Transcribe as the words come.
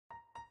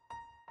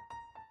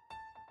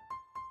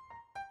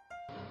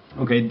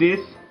Okay, this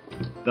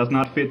does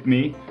not fit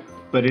me,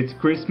 but it's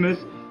Christmas,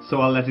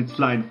 so I'll let it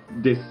slide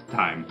this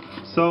time.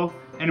 So,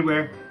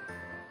 anyway,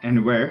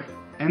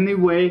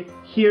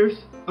 here's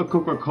a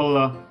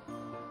Coca-Cola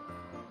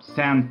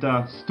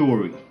Santa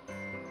story.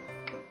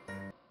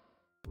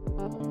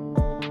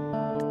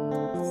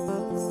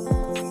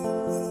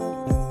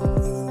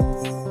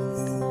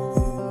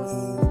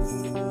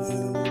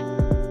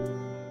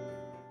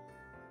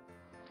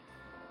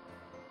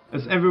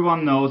 As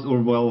everyone knows,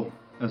 or well,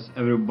 as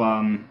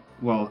everyone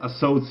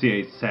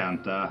associates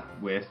Santa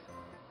with,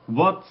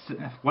 what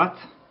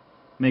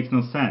makes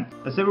no sense.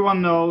 As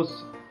everyone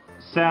knows,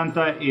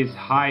 Santa is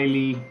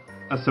highly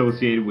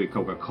associated with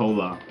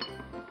Coca-Cola.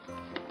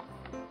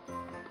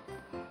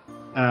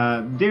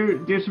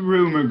 There's a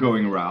rumor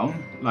going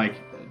around, like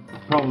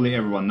probably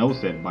everyone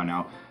knows it by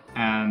now,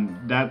 and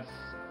that's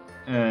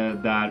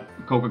that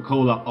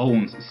Coca-Cola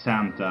owns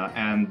Santa,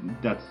 and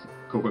that's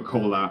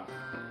Coca-Cola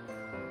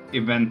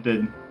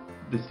invented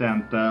the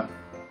Santa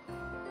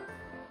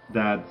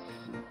that's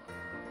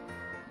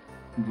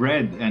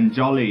red and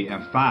jolly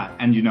and fat,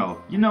 and you know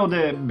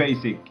the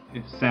basic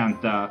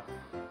Santa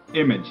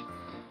image.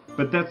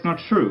 But that's not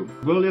true.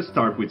 We'll just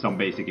start with some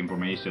basic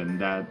information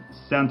that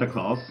Santa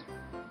Claus,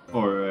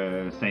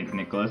 or Saint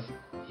Nicholas,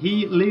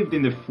 he lived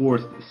in the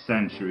 4th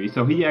century,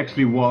 so he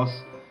actually was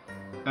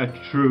a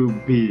true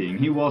being.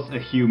 He was a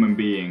human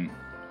being.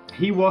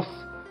 He was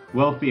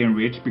wealthy and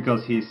rich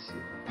because his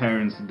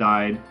parents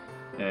died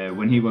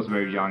when he was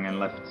very young and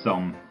left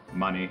some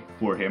money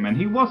for him, and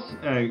he was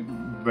a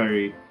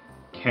very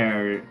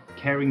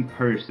caring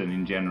person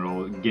in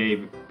general,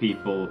 gave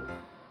people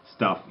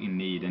stuff in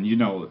need, and you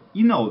know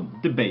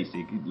the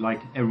basic, like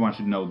everyone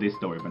should know this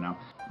story by now.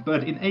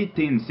 But in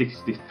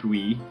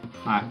 1863,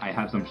 I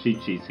have some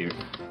cheat sheets here.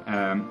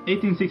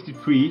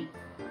 1863,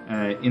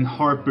 in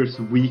Harper's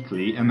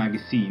Weekly, a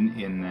magazine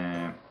in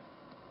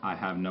I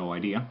have no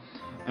idea.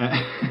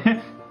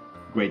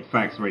 Great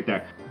facts right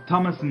there.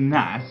 Thomas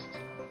Nast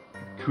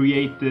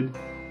created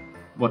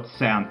what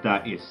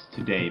Santa is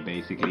today,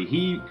 basically.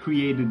 He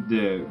created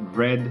the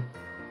red,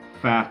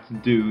 fat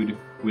dude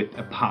with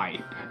a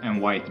pipe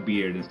and white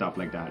beard and stuff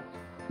like that.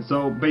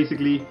 So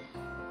basically,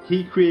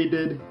 he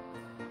created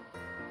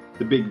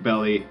the big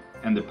belly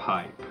and the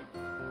pipe.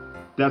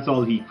 That's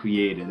all he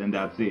created, and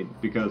that's it,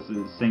 because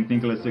Saint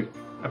Nicholas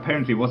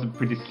apparently was a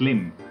pretty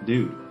slim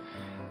dude.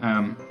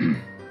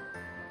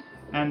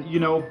 And you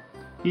know,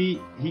 he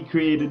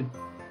created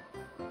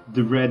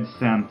the red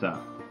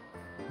Santa,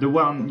 the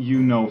one you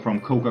know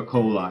from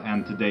Coca-Cola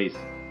and today's,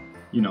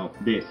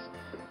 this.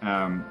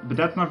 But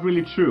that's not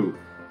really true.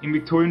 In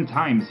Victorian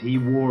times, he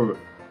wore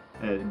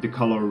the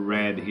color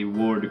red, he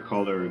wore the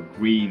color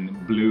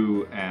green,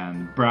 blue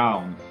and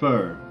brown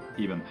fur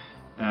even.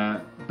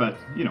 But,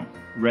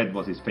 red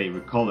was his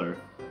favorite color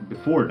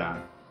before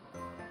that.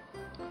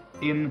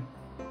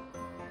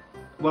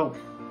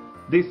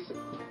 This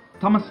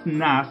Thomas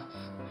Nast's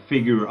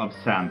figure of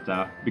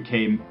Santa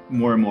became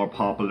more and more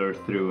popular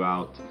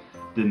throughout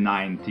the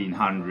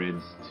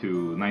 1900s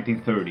to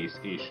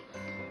 1930s-ish,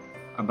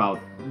 about,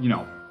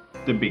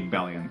 the big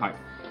belly and pipe.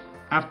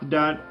 After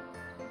that,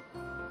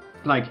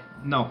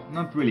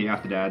 not really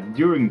after that,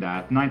 during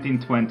that,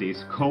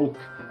 1920s, Coke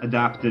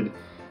adapted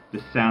the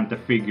Santa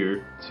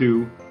figure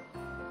to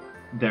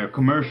their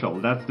commercial.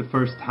 That's the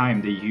first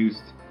time they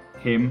used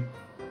him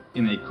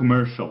in a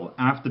commercial.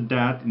 After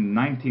that, in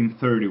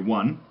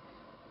 1931,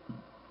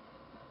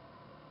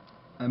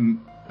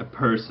 a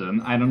person,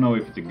 I don't know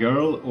if it's a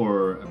girl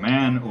or a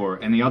man or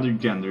any other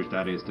genders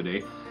that is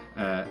today,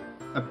 a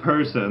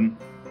person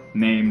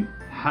named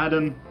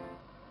Haddon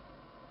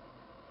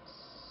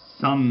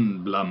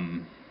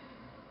Sundblom,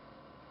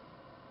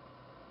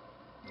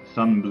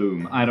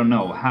 I don't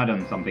know,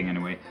 Haddon something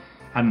anyway,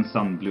 Haddon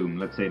Sundblom,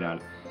 let's say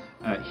that.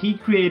 He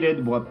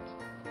created what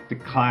the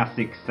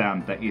classic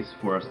Santa is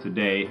for us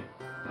today,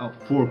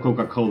 for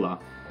Coca-Cola.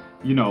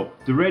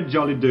 The red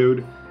jolly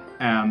dude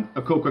and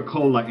a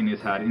Coca-Cola in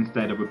his head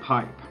instead of a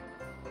pipe.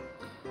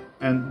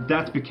 And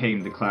that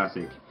became the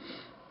classic.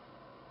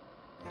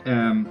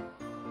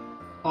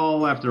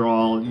 After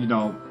all,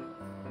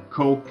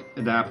 Coke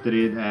adapted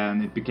it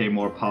and it became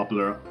more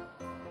popular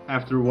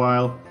after a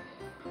while.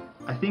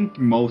 I think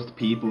most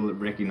people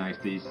recognize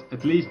these,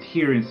 at least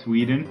here in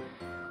Sweden.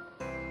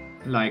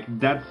 Like,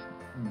 that's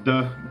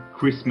the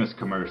Christmas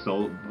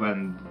commercial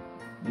when,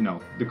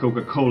 the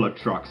Coca-Cola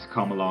trucks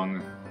come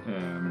along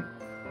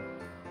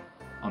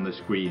on the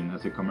screen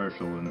as a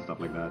commercial and stuff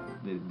like that.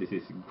 This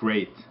is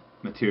great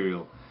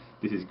material.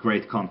 This is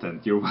great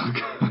content. You're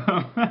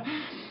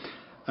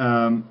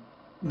welcome.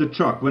 The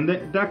truck, when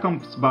that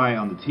comes by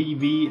on the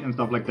TV and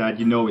stuff like that,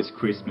 it's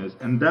Christmas.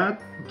 And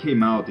that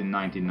came out in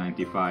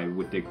 1995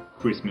 with the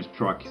Christmas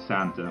truck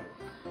Santa.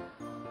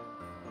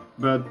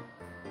 But,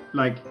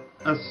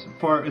 as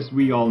far as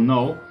we all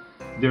know,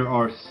 there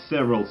are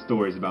several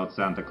stories about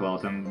Santa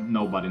Claus and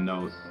nobody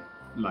knows,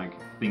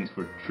 things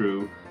for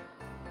true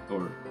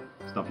or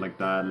stuff like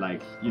that,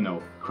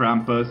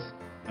 Krampus,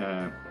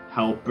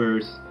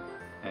 helpers,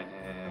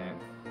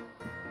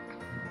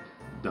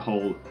 the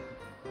whole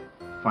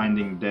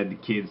finding dead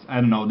kids.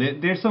 I don't know,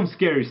 there's some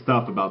scary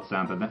stuff about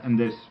Santa, and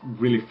there's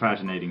really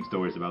fascinating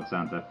stories about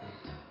Santa.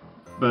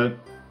 But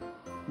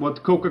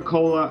what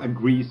Coca-Cola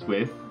agrees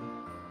with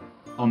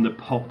on the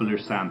popular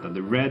Santa,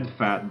 the red,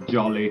 fat,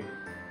 jolly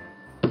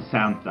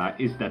Santa,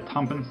 is that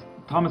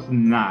Thomas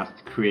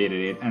Nast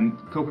created it, and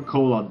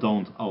Coca-Cola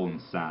don't own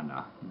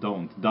Santa.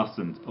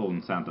 Doesn't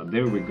own Santa.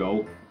 There we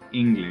go.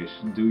 English.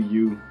 Do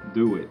you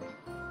do it?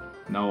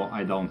 No,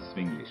 I don't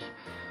Swinglish.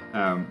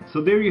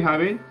 So there you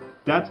have it.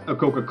 That's a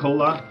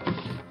Coca-Cola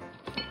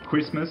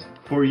Christmas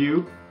for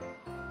you.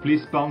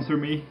 Please sponsor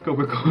me,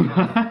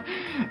 Coca-Cola.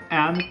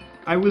 And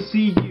I will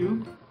see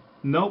you.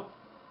 Nope.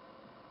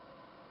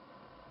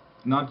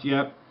 Not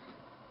yet.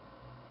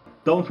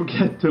 Don't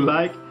forget to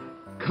like,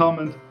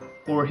 comment,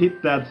 or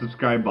hit that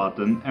subscribe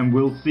button, and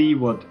we'll see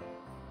what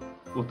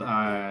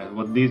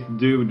this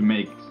dude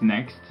makes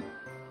next.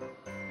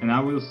 And I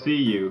will see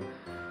you.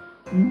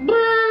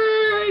 Bye!